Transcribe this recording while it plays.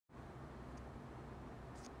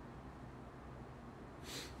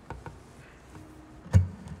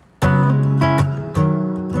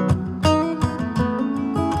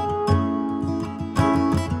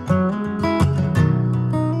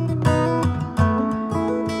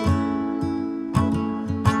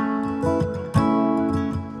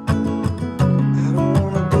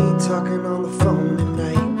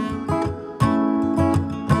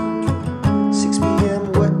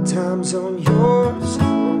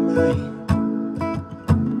night.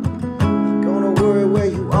 Ain't gonna worry where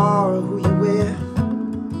you are or who you're with.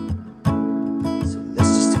 So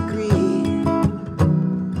let's just agree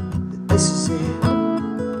that this is it.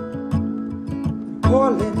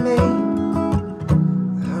 Portland, Maine,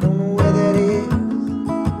 I don't know where that is.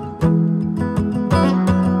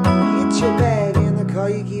 Get your bag in the car,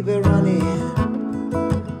 you keep it running.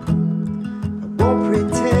 I won't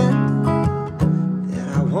pretend that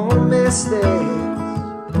I won't miss this.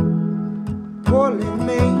 Portland,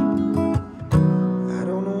 Maine, I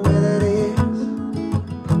don't know where that is.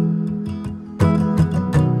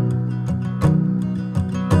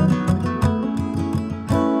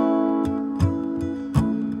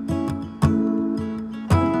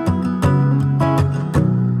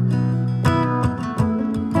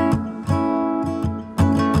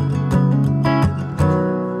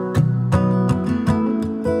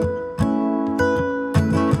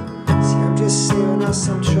 Saving us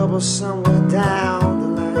some trouble somewhere down the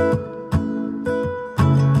line.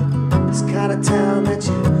 This kind of town that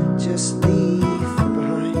you just leave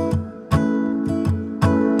behind.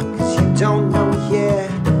 'Cause you don't know yet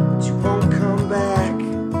that you won't come back.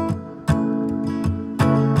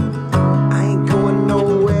 I ain't going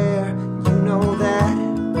nowhere, you know that.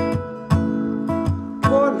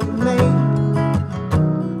 Portland, Maine,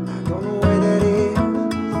 I don't know where that is.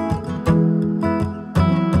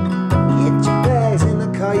 Get your bags in the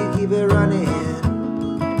car, you keep it running.